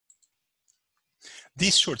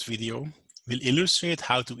This short video will illustrate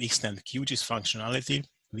how to extend QGIS functionality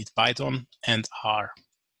with Python and R.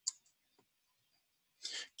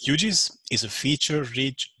 QGIS is a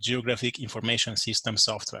feature-rich geographic information system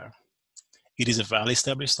software. It is a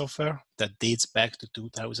well-established software that dates back to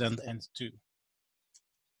 2002.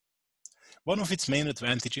 One of its main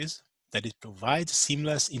advantages is that it provides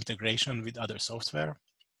seamless integration with other software,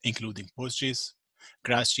 including PostGIS,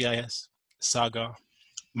 QGIS, Saga,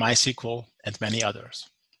 MySQL, and many others.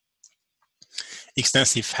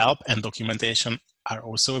 Extensive help and documentation are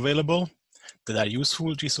also available that are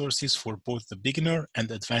useful resources for both the beginner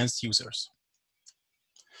and advanced users.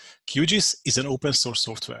 QGIS is an open source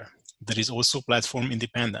software that is also platform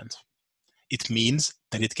independent. It means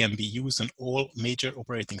that it can be used on all major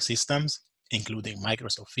operating systems, including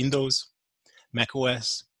Microsoft Windows,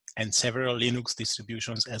 macOS, and several Linux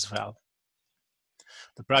distributions as well.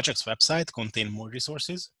 The project's website contains more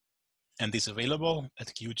resources and is available at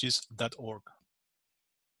qgis.org.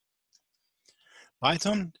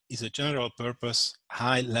 Python is a general-purpose,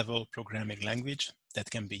 high-level programming language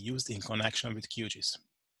that can be used in connection with QGIS.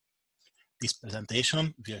 This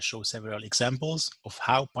presentation will show several examples of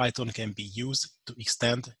how Python can be used to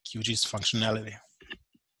extend QGIS functionality.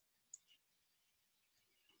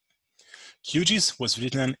 QGIS was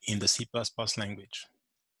written in the C++ language.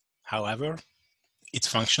 However,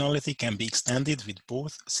 its functionality can be extended with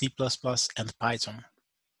both C++ and Python.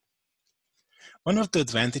 One of the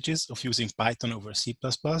advantages of using Python over C++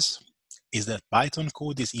 is that Python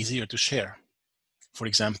code is easier to share. For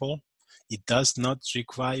example, it does not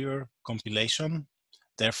require compilation,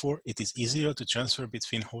 therefore it is easier to transfer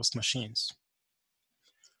between host machines.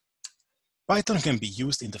 Python can be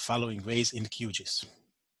used in the following ways in QGIS.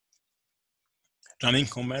 Running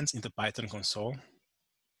commands in the Python console,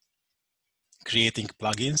 creating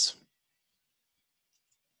plugins,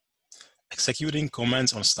 executing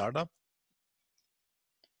commands on startup,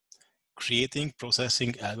 creating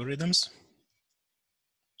processing algorithms,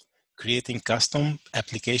 creating custom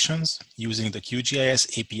applications using the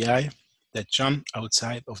QGIS API that run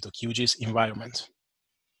outside of the QGIS environment.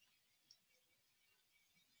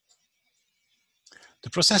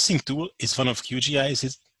 The processing tool is one of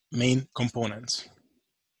QGIS's main components.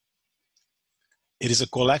 It is a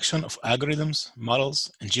collection of algorithms,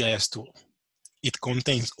 models, and GIS tools. It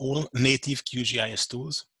contains all native QGIS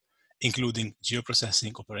tools, including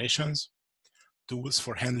geoprocessing operations, tools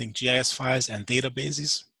for handling GIS files and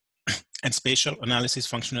databases, and spatial analysis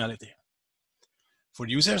functionality. For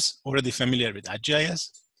users already familiar with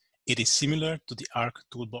ArcGIS, it is similar to the Arc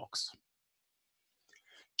toolbox.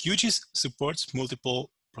 QGIS supports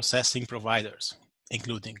multiple processing providers,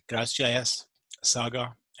 including QGIS,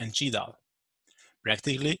 Saga, and GDAL.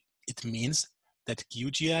 Practically, it means that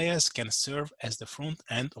QGIS can serve as the front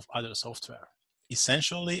end of other software,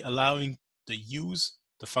 essentially allowing the use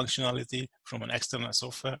the functionality from an external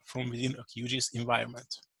software from within a QGIS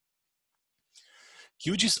environment.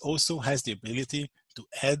 QGIS also has the ability to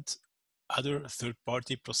add other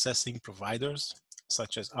third-party processing providers,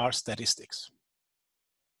 such as R statistics.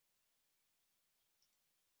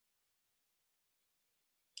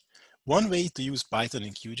 One way to use Python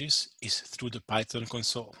in QGIS is through the Python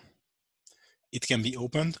console. It can be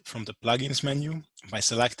opened from the Plugins menu by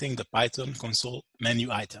selecting the Python console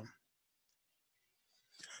menu item.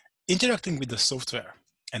 Interacting with the software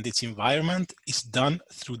and its environment is done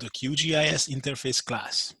through the QGIS interface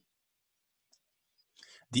class.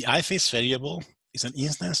 The iFace variable is an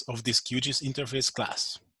instance of this QGIS interface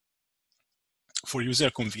class. For user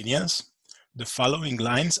convenience, the following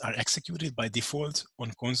lines are executed by default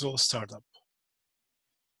on console startup.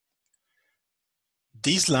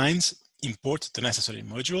 These lines import the necessary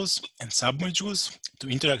modules and submodules to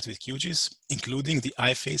interact with QGIS, including the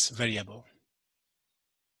iFace variable.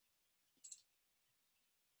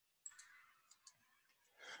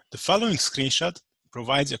 The following screenshot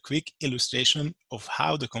provides a quick illustration of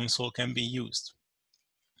how the console can be used.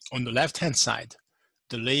 On the left-hand side,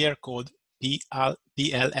 the layer code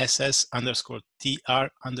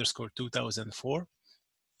PLSS_TR_2004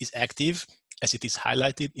 is active as it is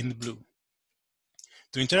highlighted in blue.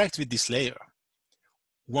 To interact with this layer,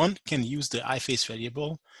 one can use the iFace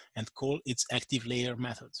variable and call its active layer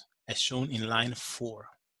method, as shown in line 4.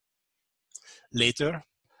 Later,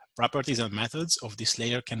 properties and methods of this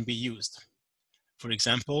layer can be used. For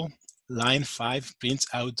example, line 5 prints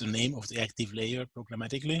out the name of the active layer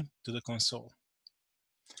programmatically to the console.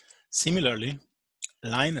 Similarly,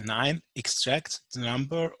 line 9 extracts the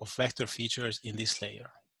number of vector features in this layer.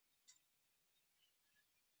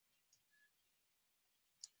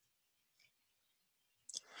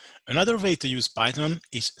 Another way to use Python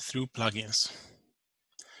is through plugins.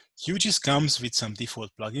 QGIS comes with some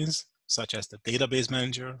default plugins, such as the Database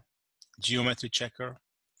Manager, Geometry Checker,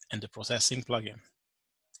 and the Processing plugin.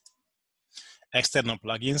 External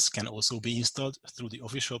plugins can also be installed through the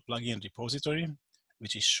official plugin repository,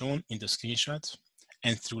 which is shown in the screenshot,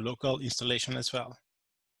 and through local installation as well.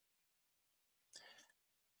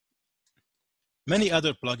 Many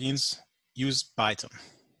other plugins use Python.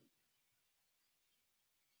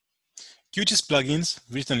 QGIS plugins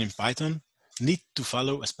written in Python need to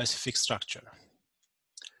follow a specific structure.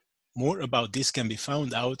 More about this can be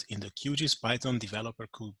found out in the QGIS Python Developer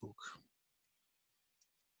Cookbook.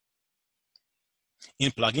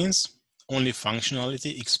 In plugins, only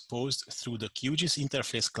functionality exposed through the QGIS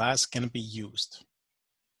interface class can be used.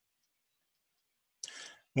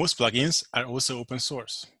 Most plugins are also open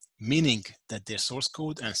source, meaning that their source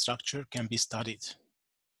code and structure can be studied.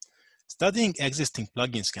 Studying existing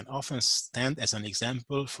plugins can often stand as an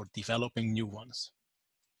example for developing new ones.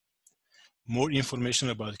 More information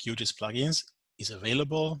about QGIS plugins is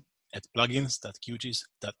available at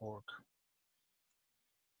plugins.qgis.org.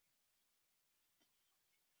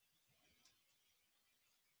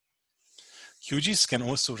 QGIS can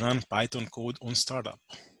also run Python code on startup.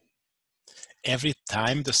 Every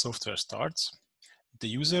time the software starts, the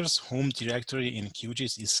user's home directory in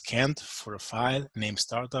QGIS is scanned for a file named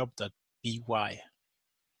startup.py.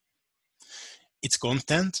 Its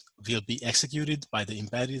content will be executed by the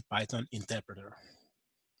embedded Python interpreter.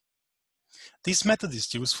 This method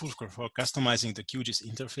is useful for customizing the QGIS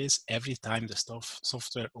interface every time the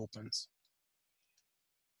software opens.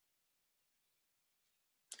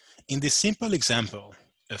 In this simple example,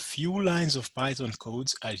 a few lines of Python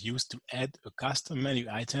codes are used to add a custom menu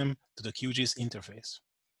item to the QGIS interface.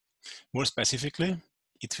 More specifically,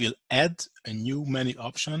 it will add a new menu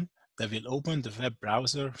option that will open the web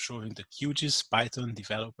browser showing the QGIS Python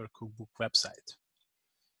Developer Cookbook website.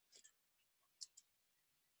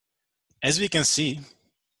 As we can see,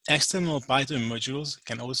 external Python modules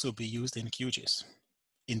can also be used in QGIS.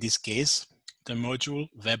 In this case, the module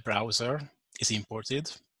web browser is imported.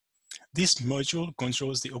 This module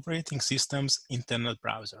controls the operating system's internet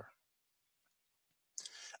browser.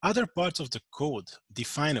 Other parts of the code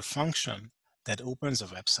define a function that opens a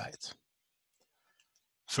website.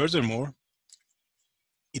 Furthermore,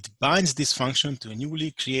 it binds this function to a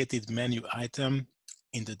newly created menu item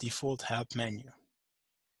in the default help menu.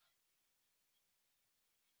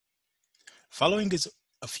 Following is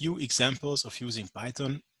a few examples of using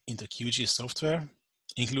Python in the QGIS software,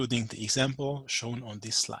 including the example shown on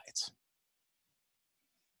this slide.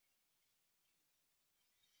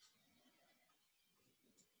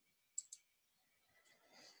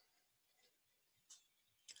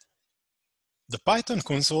 The Python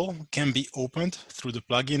console can be opened through the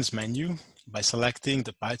plugins menu by selecting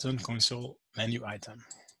the Python console menu item.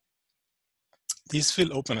 This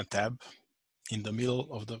will open a tab in the middle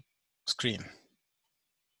of the screen.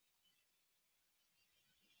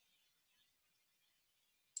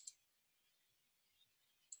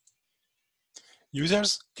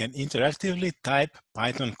 Users can interactively type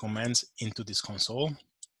Python commands into this console,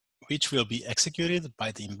 which will be executed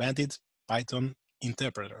by the embedded Python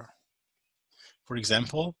interpreter. For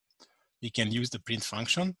example, we can use the print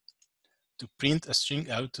function to print a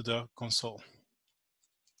string out to the console.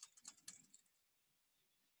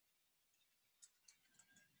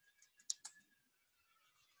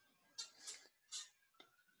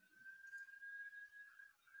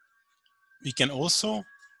 We can also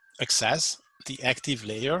access the active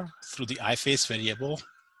layer through the iFace variable,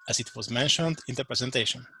 as it was mentioned in the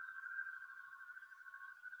presentation.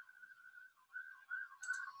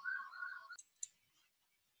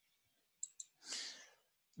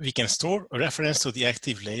 We can store a reference to the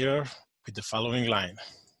active layer with the following line.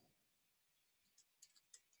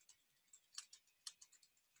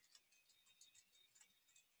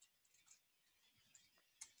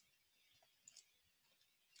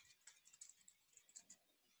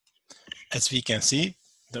 As we can see,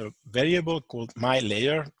 the variable called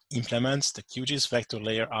myLayer implements the QGIS vector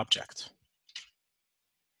layer object.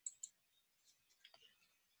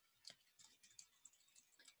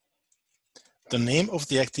 The name of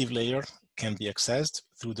the active layer can be accessed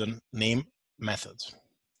through the name method.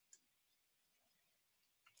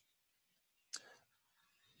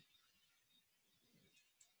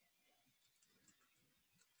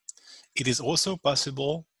 It is also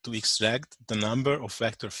possible to extract the number of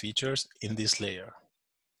vector features in this layer.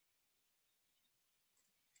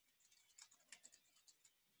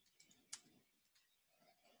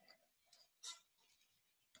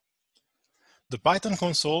 The Python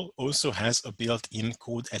console also has a built-in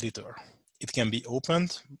code editor. It can be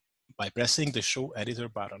opened by pressing the Show Editor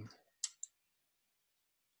button.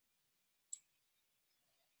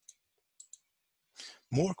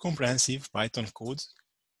 More comprehensive Python code,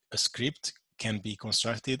 a script, can be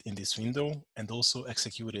constructed in this window and also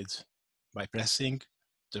executed by pressing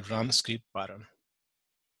the Run Script button.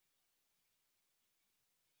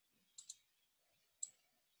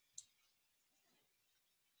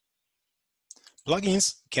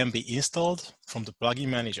 Plugins can be installed from the Plugin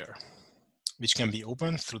Manager, which can be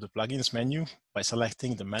opened through the Plugins menu by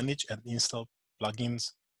selecting the Manage and Install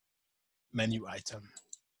Plugins menu item.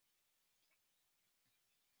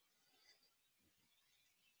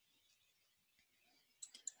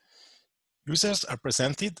 Users are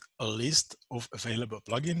presented a list of available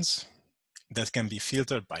plugins that can be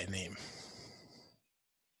filtered by name.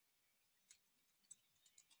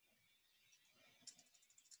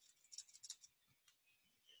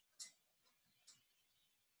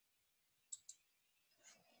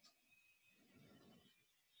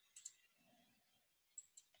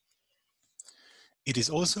 It is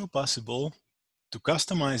also possible to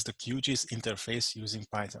customize the QGIS interface using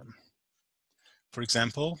Python. For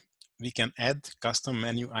example, we can add custom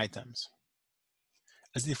menu items.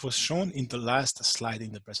 As it was shown in the last slide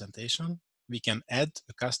in the presentation, we can add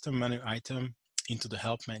a custom menu item into the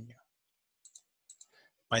Help menu.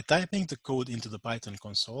 By typing the code into the Python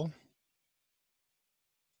console,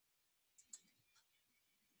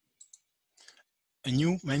 a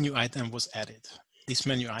new menu item was added. This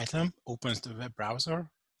menu item opens the web browser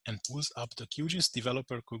and pulls up the QGIS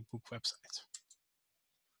Developer Cookbook website.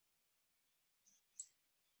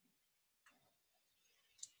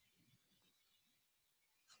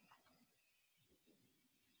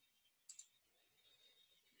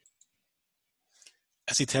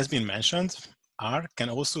 As it has been mentioned, R can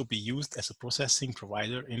also be used as a processing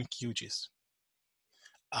provider in QGIS.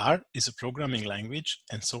 R is a programming language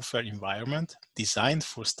and software environment designed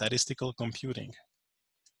for statistical computing.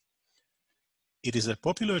 It is a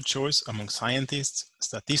popular choice among scientists,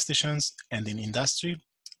 statisticians, and in industry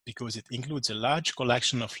because it includes a large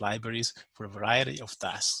collection of libraries for a variety of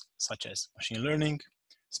tasks, such as machine learning,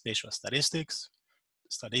 spatial statistics,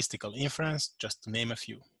 statistical inference, just to name a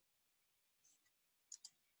few.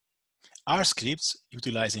 R scripts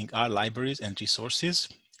utilizing R libraries and resources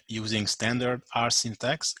using standard R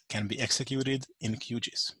syntax can be executed in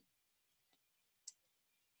QGIS.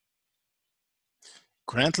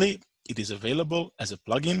 Currently, it is available as a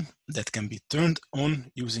plugin that can be turned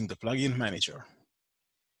on using the Plugin Manager.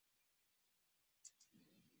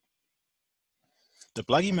 The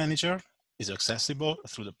Plugin Manager is accessible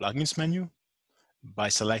through the Plugins menu by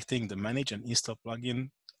selecting the Manage and Install Plugin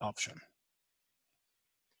option.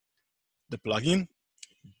 The plugin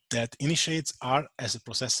that initiates R as a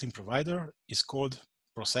processing provider is called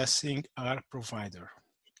Processing R Provider.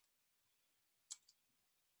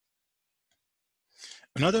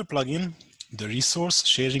 Another plugin, the Resource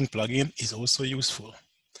Sharing plugin, is also useful.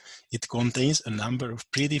 It contains a number of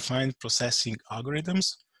predefined processing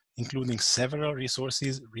algorithms, including several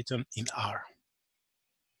resources written in R.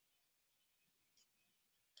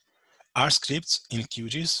 R scripts in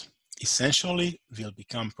QGIS essentially will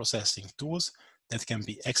become processing tools that can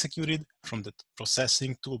be executed from the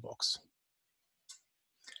processing toolbox.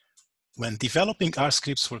 When developing R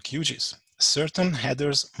scripts for QGIS, certain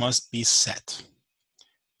headers must be set.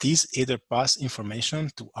 These either pass information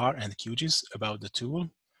to R and QGIS about the tool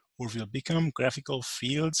or will become graphical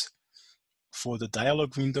fields for the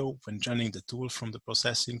dialog window when running the tool from the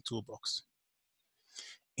processing toolbox.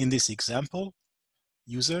 In this example,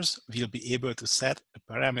 users will be able to set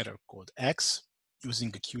a parameter called X using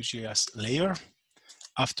a QGIS layer,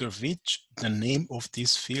 after which the name of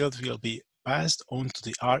this field will be passed on to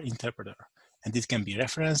the R interpreter, and it can be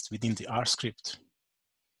referenced within the R script.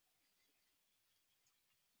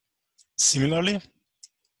 Similarly,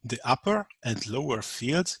 the upper and lower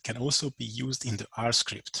fields can also be used in the R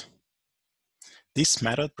script. This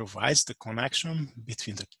method provides the connection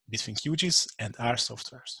between QGIS and R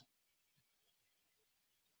softwares.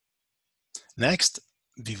 Next,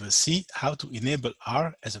 we will see how to enable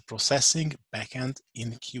R as a processing backend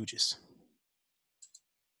in QGIS.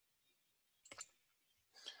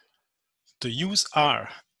 To use R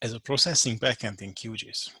as a processing backend in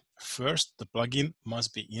QGIS, first the plugin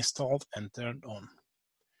must be installed and turned on.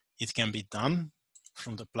 It can be done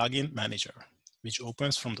from the Plugin Manager, which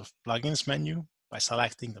opens from the Plugins menu by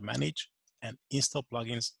selecting the Manage and Install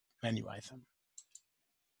Plugins menu item.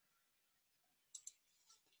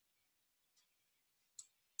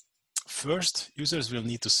 First, users will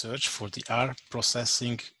need to search for the R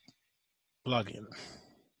processing plugin.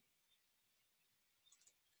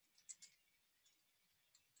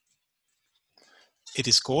 It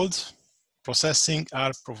is called Processing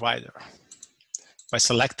R Provider. By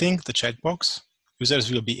selecting the checkbox, users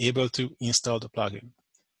will be able to install the plugin.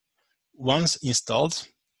 Once installed,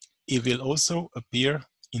 it will also appear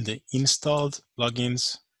in the Installed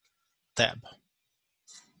Plugins tab.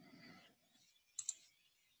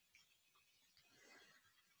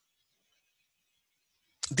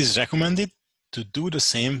 It is recommended to do the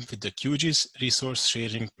same with the QGIS resource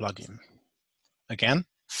sharing plugin. Again,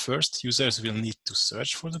 first users will need to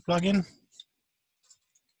search for the plugin.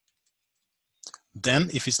 Then,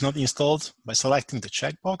 if it's not installed, by selecting the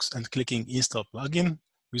checkbox and clicking Install Plugin,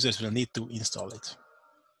 users will need to install it.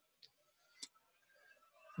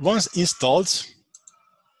 Once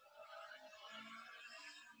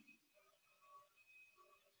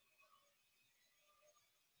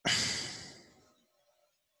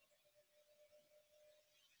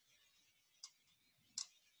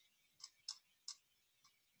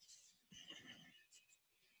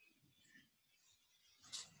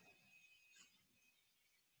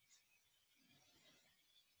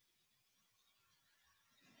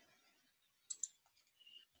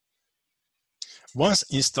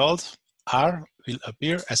installed, R will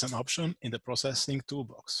appear as an option in the processing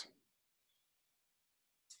toolbox.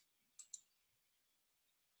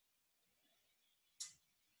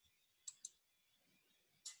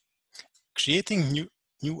 Creating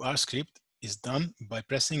new R script is done by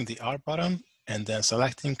pressing the R button and then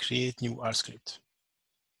selecting Create New R Script.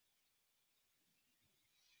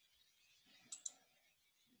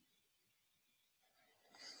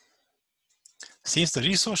 Since the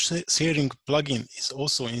resource sharing plugin is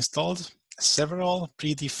also installed, several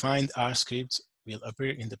predefined R scripts will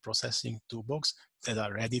appear in the processing toolbox that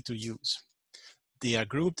are ready to use. They are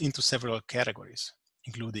grouped into several categories,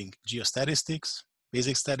 including geostatistics,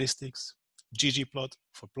 basic statistics, ggplot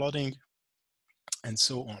for plotting, and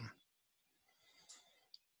so on.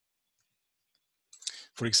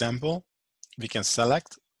 For example, we can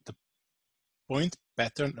select the point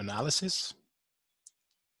pattern analysis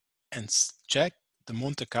and check the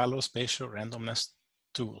Monte-Carlo spatial randomness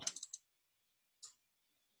tool.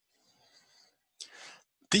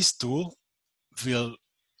 This tool will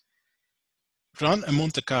run a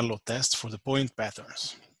Monte-Carlo test for the point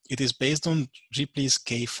patterns. It is based on Ripley's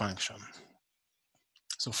K function.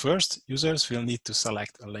 So first, users will need to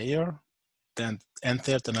select a layer, then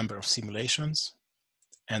enter the number of simulations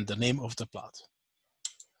and the name of the plot.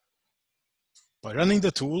 By running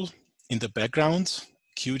the tool, in the background,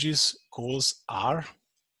 QGIS calls R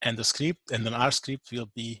and the script and an R script will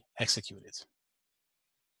be executed.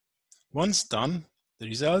 Once done, the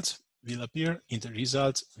result will appear in the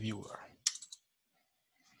results viewer.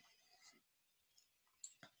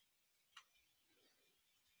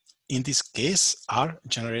 In this case, R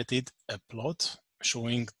generated a plot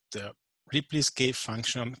showing the Ripley's K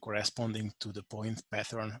function corresponding to the point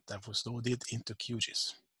pattern that was loaded into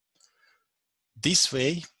QGIS. This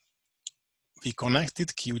way, we connected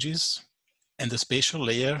QGIS and the spatial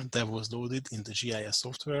layer that was loaded in the GIS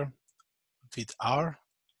software with R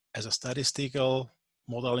as a statistical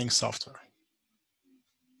modeling software.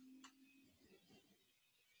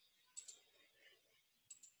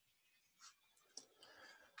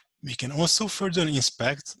 We can also further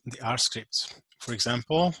inspect the R scripts. For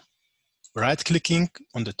example, right-clicking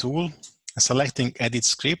on the tool and selecting Edit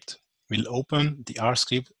Script will open the R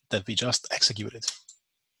script that we just executed.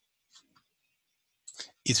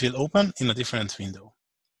 It will open in a different window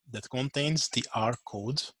that contains the R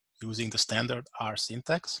code using the standard R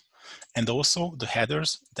syntax and also the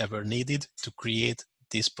headers that were needed to create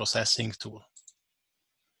this processing tool.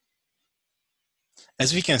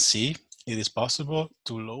 As we can see, it is possible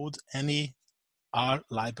to load any R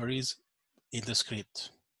libraries in the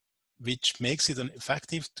script, which makes it an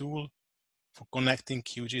effective tool for connecting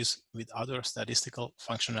QGIS with other statistical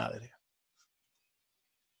functionality.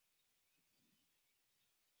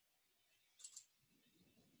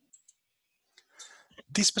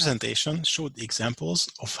 This presentation showed examples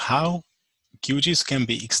of how QGIS can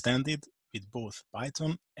be extended with both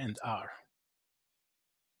Python and R.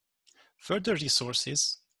 Further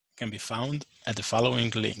resources can be found at the following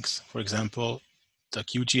links. For example, the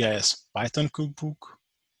QGIS Python cookbook,